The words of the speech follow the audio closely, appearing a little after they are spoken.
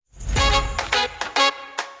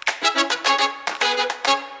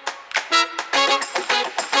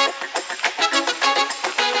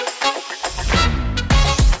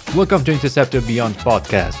Welcome to Interceptor Beyond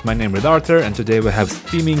podcast. My name is Arthur, and today we have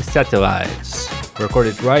Steaming Satellites,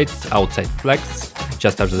 recorded right outside Flex,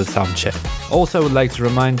 just after the sound check. Also, I would like to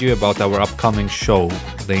remind you about our upcoming show,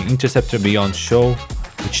 the Interceptor Beyond show,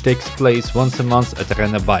 which takes place once a month at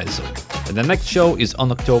Arena Baizo. And the next show is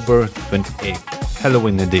on October 28th,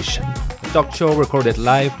 Halloween edition. A talk show recorded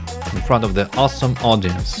live in front of the awesome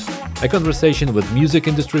audience. A conversation with music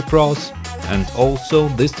industry pros, and also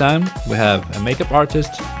this time we have a makeup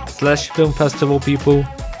artist / film festival people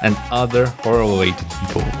and other horror-related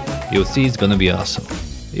people. You'll see it's gonna be awesome.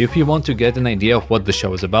 If you want to get an idea of what the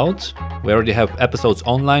show is about, we already have episodes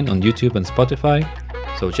online on YouTube and Spotify,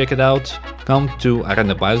 so check it out. Come to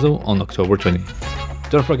Arena Baizo on October 20th.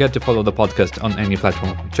 Don't forget to follow the podcast on any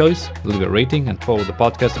platform of your choice, leave a rating, and follow the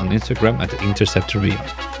podcast on Instagram at Interceptor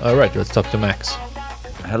Beyond. Alright, let's talk to Max.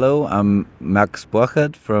 Hello, I'm Max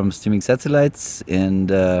Borchardt from Steaming Satellites,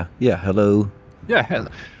 and hello. Yeah, hello.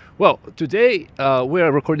 Well, today we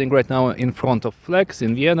are recording right now in front of Flex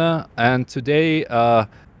in Vienna, and today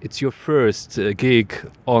it's your first gig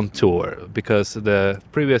on tour, because the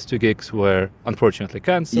previous 2 gigs were unfortunately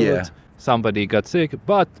cancelled. Yeah. Somebody got sick,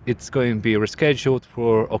 but it's going to be rescheduled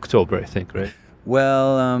for October, I think, right?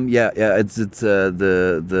 Well, it's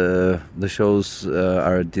the shows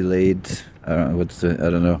are delayed. I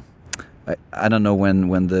don't know. I don't know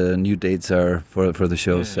when the new dates are for the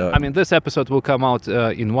show. Yeah. So I mean, this episode will come out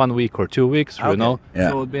in 1 week or 2 weeks, okay. You know, yeah. So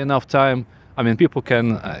it'll be enough time. I mean, people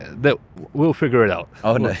can. We'll figure it out.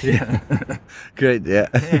 Oh, no. Yeah. Great. Yeah.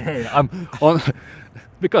 I'm on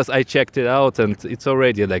because I checked it out, and it's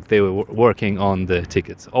already like they were working on the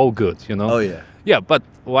tickets. All good, you know. Oh yeah. Yeah, but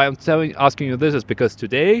why I'm asking you this is because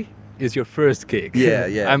today is your first gig.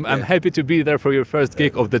 Yeah. I'm happy to be there for your first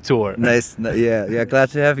gig of the tour. Nice. Yeah. Glad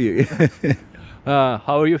to have you.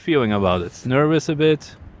 How are you feeling about it? Nervous a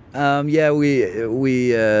bit? We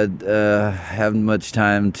haven't much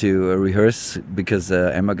time to rehearse because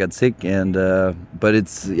Emma got sick, and but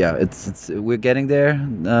it's we're getting there.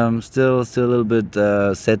 Still a little bit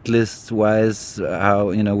set list wise,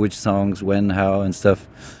 how which songs, when, how, and stuff.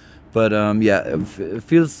 But it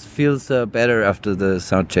feels better after the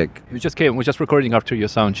sound check. You just came. We're just recording after your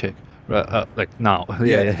sound check, like now.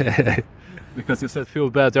 Yeah. Because you said feel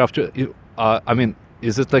better after. I mean,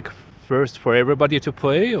 is it like first for everybody to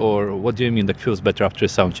play, or what do you mean? Like feels better after a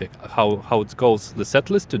sound check? How it goes? The set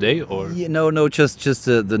list today, or? Yeah, no, just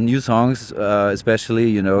the new songs,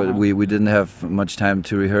 especially. We didn't have much time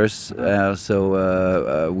to rehearse,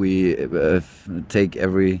 so we take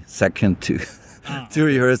every second to. To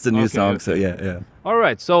rehearse the new song, so yeah. All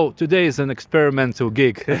right, so today is an experimental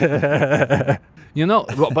gig. But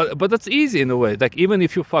that's easy in a way. Like even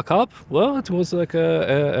if you fuck up, well, it was like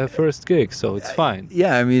a first gig, so it's fine.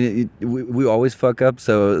 Yeah, I mean, we always fuck up,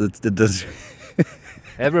 so it does.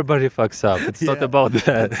 Everybody fucks up. It's not about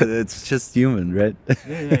that. It's just human, right?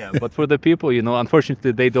 Yeah. But for the people,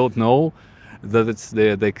 unfortunately, they don't know that it's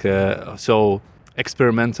so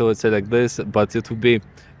experimental. Let's say like this, but it would be.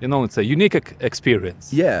 It's a unique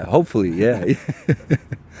experience. Yeah, hopefully, yeah.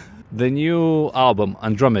 The new album,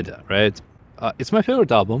 Andromeda, right? It's my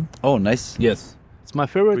favorite album. Oh, nice. Yes. It's my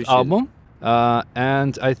favorite album.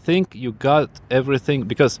 And I think you got everything,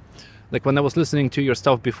 because like when I was listening to your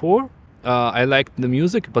stuff before, I liked the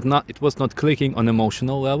music, but it was not clicking on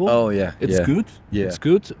emotional level. Oh, yeah. It's good. Yeah. It's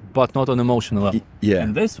good, but not on emotional level. Yeah.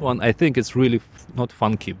 And this one, I think it's really not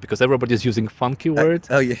funky, because everybody's using funky words.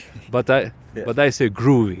 Oh, yeah. But I say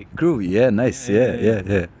groovy. Groovy, yeah, nice.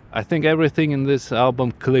 Yeah. I think everything in this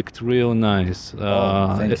album clicked real nice.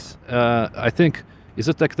 Thanks. I think, is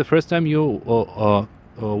it like the first time you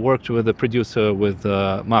worked with a producer with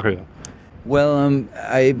Mario? Well,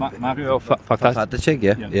 Mario Fatacek,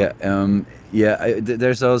 yeah.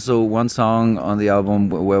 There's also one song on the album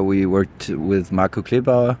where we worked with Marco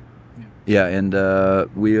Klebauer. Yeah, and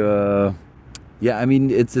I mean,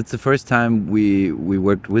 it's the first time we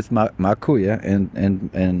worked with Marco,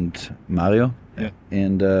 and Mario. Yeah.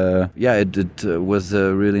 And it was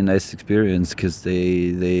a really nice experience, because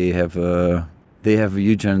they have a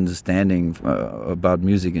huge understanding about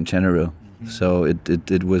music in general. So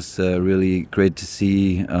it was really great to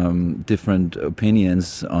see different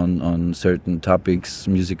opinions on certain topics,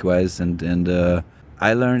 music-wise, and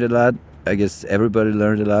I learned a lot. I guess everybody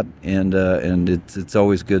learned a lot, and it's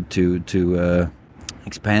always good to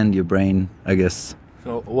expand your brain, I guess.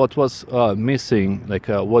 So what was missing? Like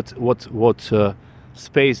what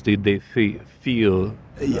space did they feel?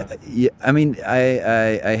 Yeah. I mean,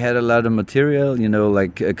 I had a lot of material,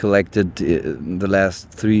 collected the last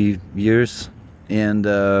 3 years, and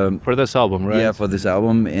for this album, right? Yeah, for this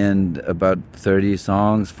album, and about 30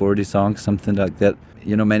 songs, 40 songs, something like that.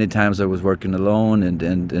 many times I was working alone,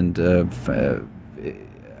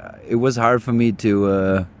 it was hard for me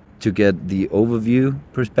to get the overview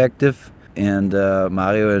perspective. And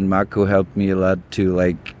Mario and Marco helped me a lot to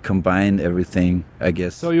like combine everything, I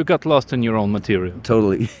guess. So you got lost in your own material.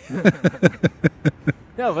 Totally.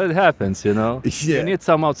 Yeah, well, it happens, Yeah. You need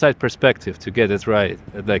some outside perspective to get it right,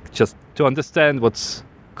 like just to understand what's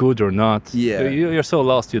good or not. Yeah. You're so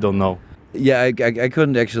lost you don't know. Yeah, I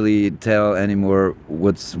couldn't actually tell anymore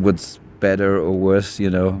what's better or worse.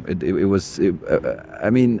 It was.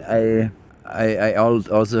 I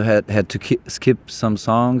also had to skip some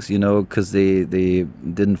songs, because they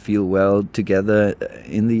didn't feel well together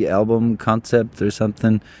in the album concept or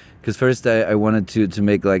something. Because first I wanted to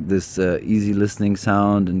make like this easy listening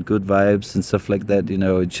sound and good vibes and stuff like that. It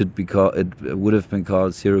would have been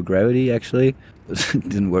called Zero Gravity actually. It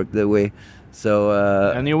didn't work that way. So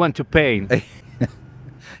and you went to pain.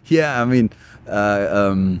 Yeah,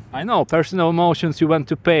 I know personal emotions. You went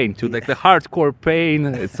to pain, to like the hardcore pain.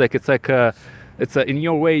 It's in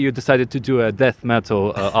your way. You decided to do a death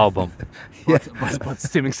metal album, Yeah. but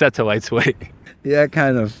Steaming Satellites way. Yeah,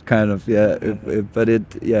 kind of, yeah.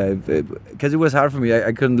 Because it was hard for me.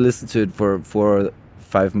 I couldn't listen to it for 4 or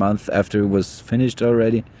 5 months after it was finished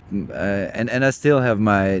already. And I still have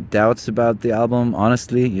my doubts about the album,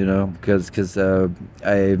 honestly, because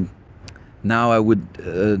now I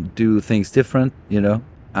would do things different,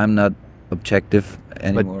 I'm not objective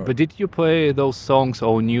anymore. But did you play those songs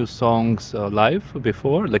or new songs live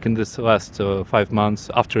before, like in this last 5 months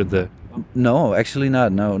after the... No, actually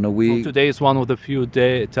not. No. So today is one of the few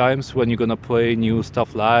times when you're gonna play new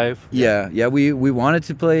stuff live. Yeah. We wanted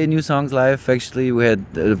to play new songs live. Actually, we had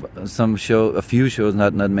a few shows,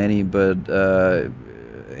 not many, but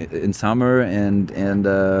in summer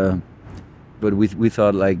but we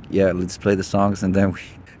thought like, yeah, let's play the songs, and then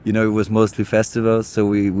it was mostly festivals, so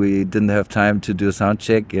we didn't have time to do a sound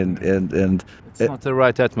check and. It's not the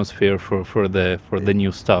right atmosphere for the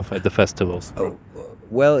new stuff at the festivals.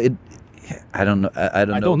 Well, I don't know. I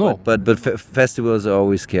don't know. But festivals are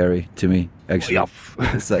always scary to me. Actually, Yeah.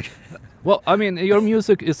 It's like. Well, your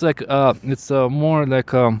music is like it's more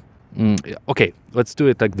like okay. Let's do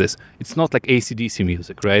it like this. It's not like AC/DC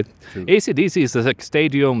music, right? True. AC/DC is like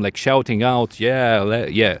stadium, like shouting out,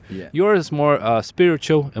 yeah. Yours is more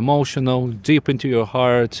spiritual, emotional, deep into your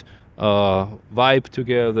heart, vibe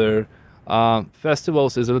together.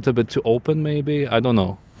 Festivals is a little bit too open, maybe. I don't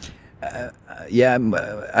know. Yeah,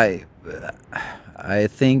 I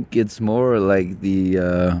think it's more like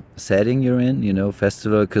the setting you're in,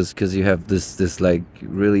 festival, because you have this like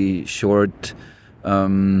really short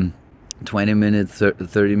 20 minutes,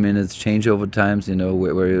 30 minutes changeover times,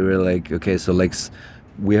 where you're like, okay, so like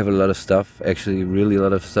we have a lot of stuff, actually really a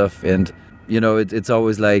lot of stuff, and it's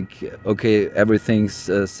always like, okay, everything's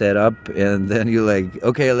set up, and then you're like,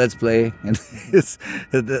 okay, let's play, and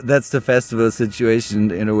that's the festival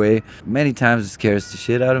situation in a way. Many times it scares the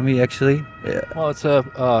shit out of me, actually. Yeah. Well,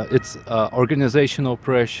 it's organizational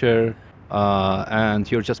pressure,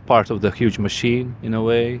 and you're just part of the huge machine in a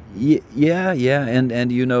way. Yeah,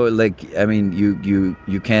 and like,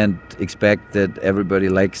 you can't expect that everybody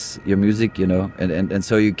likes your music, and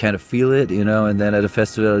so you kind of feel it, and then at a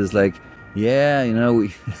festival it's like, yeah,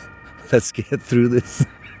 let's get through this.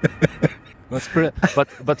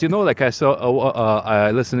 But like I saw,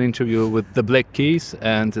 I listened to an interview with the Black Keys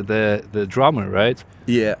and the drummer, right?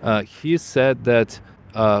 Yeah. He said that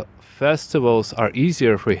festivals are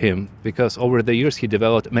easier for him because over the years he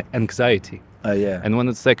developed anxiety. Yeah. And when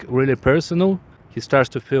it's like really personal, he starts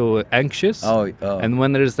to feel anxious. Oh. And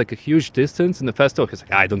when there's like a huge distance in the festival, he's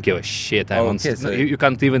like, I don't give a shit. You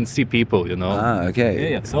can't even see people,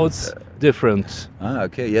 Okay. Yeah. So it's different.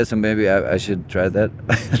 Okay. Yes, and maybe I should try that.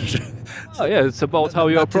 Oh yeah, it's about how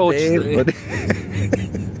you approach.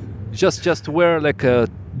 Just wear like a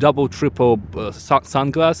double, triple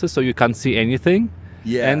sunglasses so you can't see anything.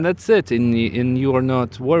 Yeah. And that's it. And you are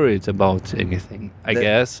not worried about anything. I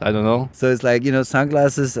guess. I don't know. So it's like,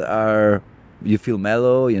 sunglasses are. You feel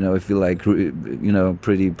mellow, you feel like,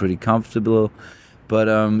 pretty comfortable. But,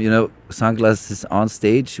 sunglasses on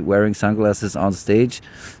stage, wearing sunglasses on stage,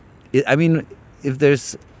 if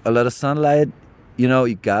there's a lot of sunlight,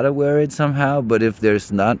 you gotta wear it somehow. But if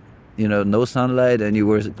there's not, no sunlight and you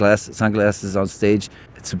wear sunglasses on stage,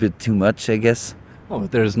 it's a bit too much, I guess. Oh,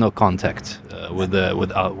 there's no contact with the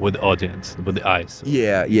audience, with the eyes.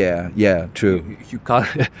 Yeah, true. You can't,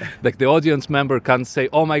 like the audience member can't say,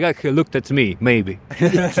 "Oh my God, he looked at me." Maybe.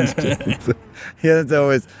 Yeah, it's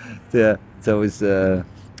always a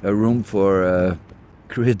room for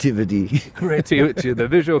creativity. Creativity, the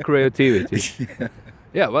visual creativity.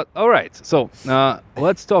 Yeah, but all right. So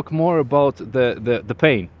let's talk more about the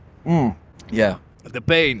pain. Yeah. The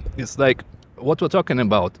pain is like what we're talking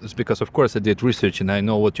about is because, of course, I did research and I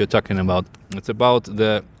know what you're talking about. It's about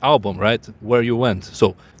the album, right? Where you went.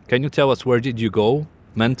 So can you tell us where did you go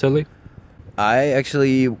mentally? I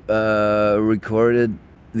actually recorded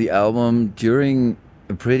the album during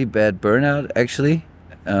a pretty bad burnout, actually.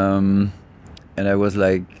 And I was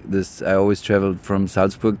like this. I always traveled from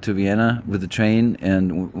Salzburg to Vienna with the train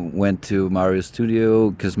and went to Mario's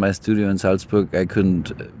studio because my studio in Salzburg, I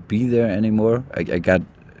couldn't be there anymore. I got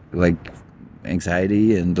like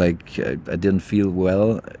anxiety and like I didn't feel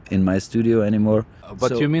well in my studio anymore.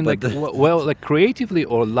 But you mean like well, like creatively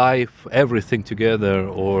or live, everything together,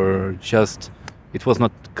 or just it was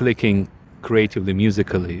not clicking creatively,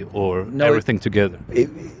 musically, or No, everything together?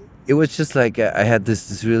 It was just like I had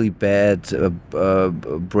this really bad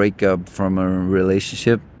breakup from a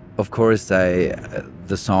relationship. Of course,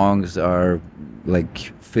 the songs are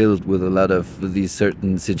like filled with a lot of these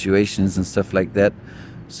certain situations and stuff like that.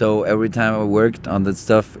 So every time I worked on that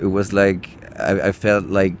stuff, it was like I felt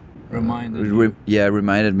like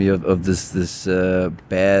reminded me of this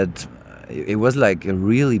bad. It was like a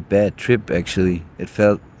really bad trip. Actually, it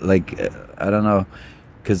felt like I don't know.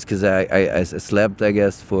 Because I slept, I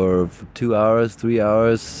guess, for 2 hours, 3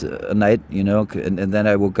 hours a night, you know, and then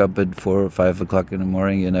I woke up at 4 or 5 o'clock in the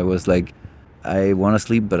morning, and I was like, I want to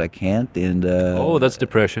sleep, but I can't. And oh, that's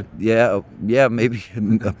depression. Yeah, maybe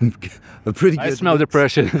a pretty good. I smell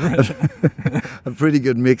depression. A pretty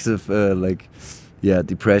good mix of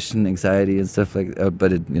depression, anxiety, and stuff like that.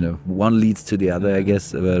 But it, one leads to the other, I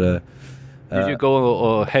guess. But did you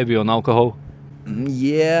go heavy on alcohol?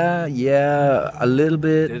 Yeah, a little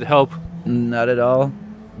bit. Did it help? Not at all.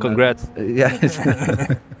 Congrats. Yeah,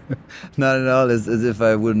 not at all. As if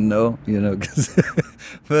I wouldn't know,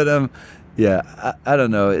 But yeah, I don't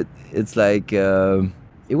know. It's like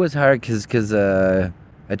it was hard because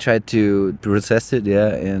I tried to process it,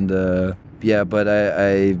 yeah, and but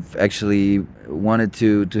I actually wanted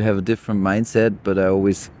to have a different mindset, but I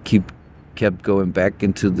always kept going back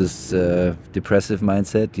into this depressive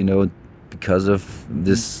mindset, because of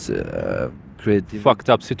this creative fucked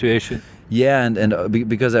up situation. Yeah, and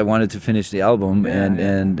because I wanted to finish the album,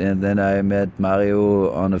 and then I met Mario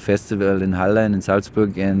on a festival in Hallein in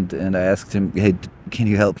Salzburg, and I asked him, hey, can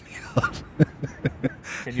you help me out?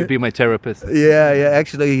 Can you be my therapist? Yeah.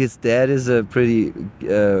 Actually, his dad is a pretty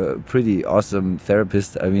awesome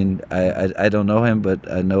therapist. I mean, I don't know him, but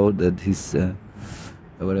I know that he's.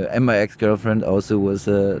 And my ex-girlfriend also was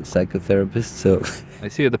a psychotherapist, so... I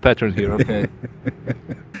see the pattern here, okay.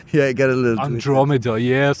 Yeah, I got a little... Andromeda,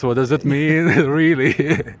 yes, what does it mean, really?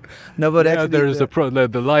 No, but actually... there's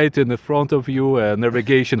the light in the front of you,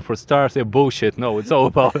 navigation for stars, bullshit. No, it's all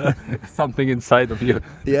about something inside of you.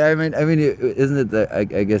 Yeah, I mean, isn't it that, I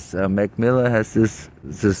guess Mac Miller has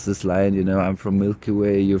this line, I'm from Milky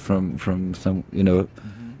Way, you're from some,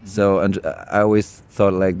 So I always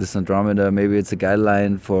thought like this Andromeda, maybe it's a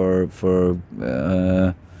guideline for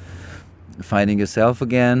finding yourself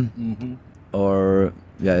again, or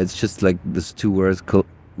it's just like this two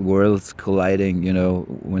worlds colliding,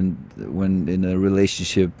 when in a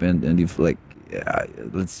relationship and you've like,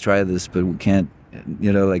 let's try this, but we can't,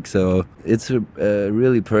 so it's a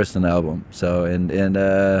really personal album. So and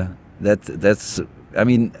that's I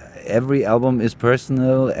mean, every album is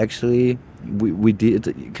personal actually. We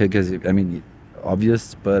did because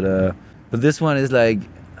obvious, but this one is like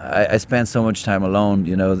I spent so much time alone,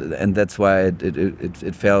 and that's why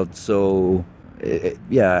it felt so.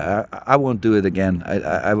 I won't do it again.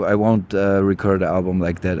 I won't record an album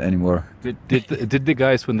like that anymore. Did the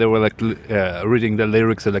guys, when they were like reading the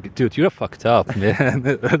lyrics, are like, dude, you're fucked up, man.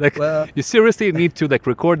 Like, well, you seriously need to like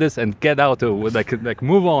record this and get out of like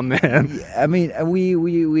move on, man. I mean,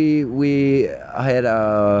 we had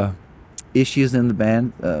issues in the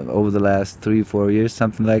band over the last 3-4 years,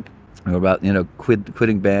 something like. About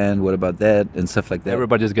quitting band, what about that and stuff like that.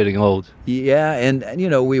 Everybody's getting old. Yeah, and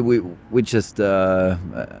we just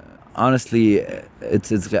honestly,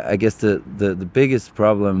 it's I guess the biggest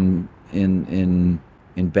problem in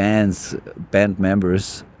band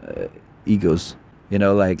members, egos.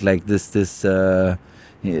 Like this.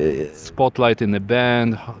 Spotlight in the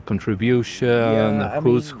band, contribution.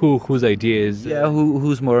 Whose idea is? Yeah,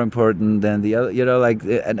 who's more important than the other?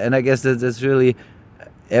 And I guess that's really.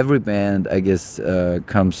 Every band, I guess,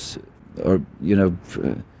 comes to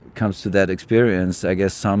that experience. I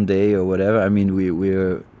guess someday or whatever. I mean,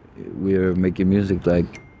 we're making music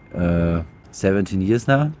like 17 years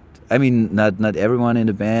now. I mean, not everyone in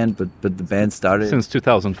the band, but the band started since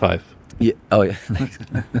 2005. Yeah. Oh, yeah.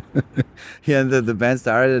 Yeah, and the band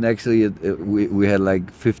started, and actually, we had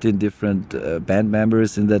like 15 different band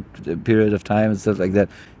members in that period of time and stuff like that.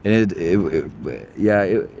 And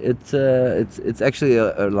it's actually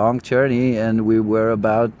a long journey, and we were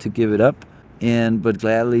about to give it up, but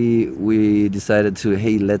gladly we decided to,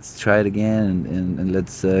 hey, let's try it again, and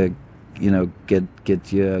let's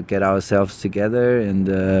get ourselves together. And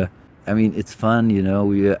I mean, it's fun,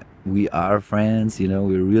 we are friends,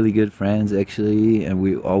 we're really good friends actually, and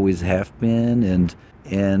we always have been.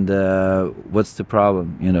 And what's the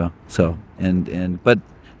problem, So but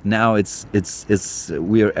now it's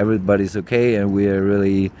everybody's okay, and we are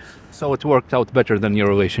really. So it worked out better than your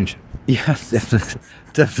relationship. Yes, definitely.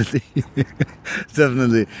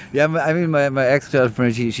 Definitely. Yeah, I mean, my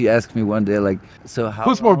ex-girlfriend, she asked me one day, like, so how...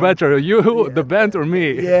 Who's more better, you, the band, or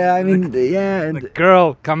me? Yeah, I mean, yeah. And like,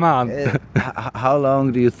 girl, come on. How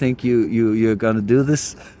long do you think you're gonna do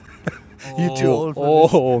this? You too old for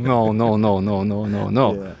this? No.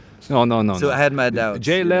 Yeah. No. So I had my doubts.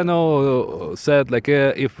 Jay Leno said, like,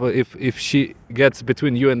 if she gets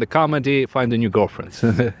between you and the comedy, find a new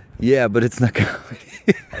girlfriend. Yeah, but it's not comedy.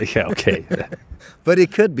 Yeah, okay. But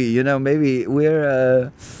it could be, maybe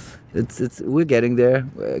we're getting there.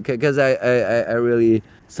 Because I really,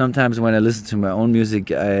 sometimes when I listen to my own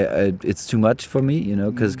music, it's too much for me,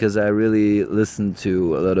 because I really listen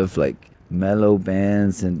to a lot of like mellow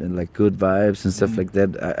bands and like good vibes and stuff like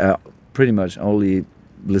that. I pretty much only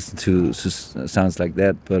listen to sounds like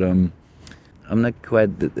that, but I'm not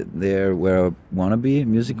quite there where I want to be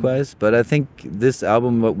music-wise. But I think this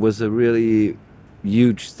album was a really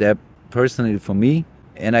huge step personally for me,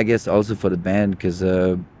 and I guess also for the band, because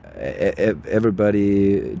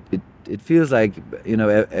everybody, it feels like,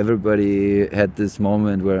 everybody had this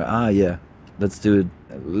moment where, yeah, let's do it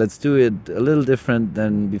a little different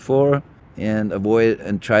than before,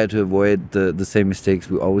 and try to avoid the same mistakes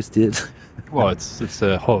we always did. Well,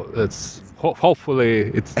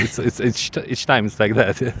 hopefully each time it's like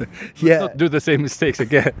that. Let's not do the same mistakes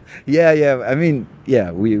again. Yeah. I mean,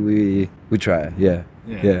 yeah, we try. Yeah.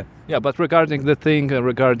 But regarding the thing,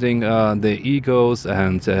 regarding the egos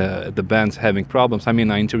and the bands having problems. I mean,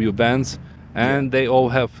 I interview bands, and they all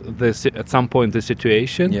have this at some point the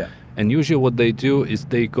situation. Yeah. And usually what they do is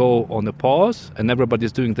they go on a pause, and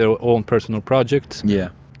everybody's doing their own personal projects. Yeah.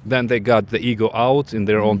 Then they got the ego out in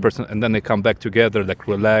their own person, and then they come back together like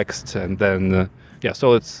relaxed, and then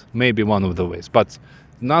so it's maybe one of the ways, but it's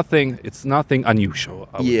nothing unusual.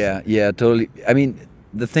 Yeah, totally. I mean,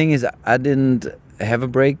 the thing is, I didn't have a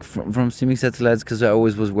break from Steaming Satellites, because I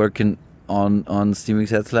always was working on Steaming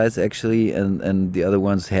Satellites actually, and the other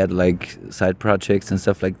ones had like side projects and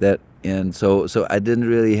stuff like that, and so I didn't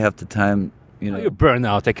really have the time, You burn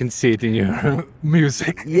out. I can see it in your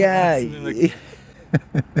music. Yeah.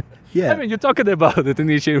 Yeah. I mean, you're talking about it in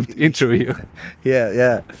each interview.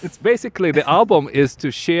 Yeah. It's basically, the album is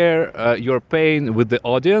to share your pain with the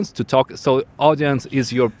audience, to talk. So audience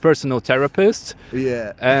is your personal therapist.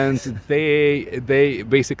 Yeah. And they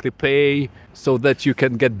basically pay so that you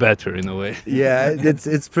can get better in a way. Yeah,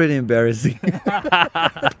 it's pretty embarrassing.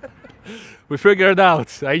 We figured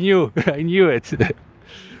out. I knew it.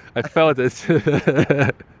 I felt it.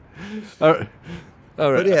 All right.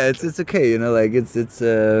 But yeah, it's okay, like it's this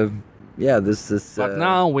is. But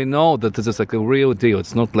now we know that this is like a real deal.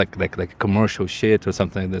 It's not like commercial shit or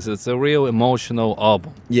something like this. It's a real emotional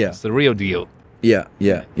album. Yeah, it's the real deal. Yeah.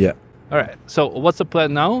 All right. So what's the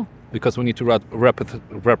plan now? Because we need to wrap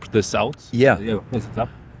this out. Yeah. What's it up?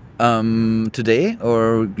 Today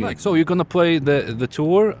or so you're gonna play the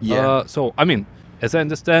tour. Yeah. So I mean, as I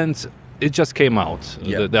understand, it just came out,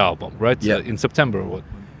 the album, right? Yeah. In September or what?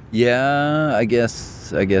 Yeah, I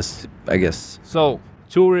guess. So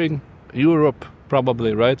touring Europe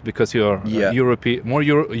probably, right? Because you're more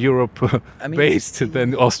Europe based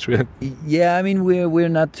than Austrian. Yeah, I mean we're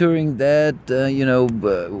not touring that.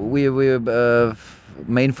 We're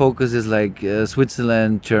main focus is like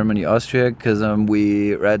Switzerland, Germany, Austria, because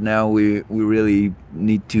we right now we really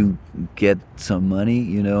need to get some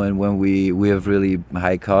money, and when we have really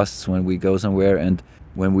high costs when we go somewhere, and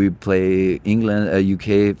when we play England,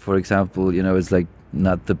 UK, for example, it's like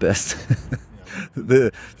not the best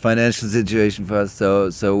the financial situation for us. So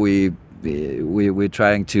we're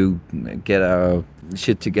trying to get our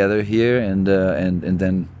shit together here and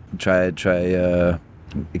then try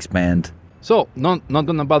expand. So not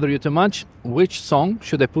gonna bother you too much. Which song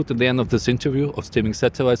should I put at the end of this interview of Steaming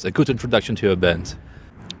Satellites? A good introduction to your band.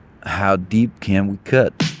 How deep can we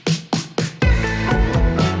cut?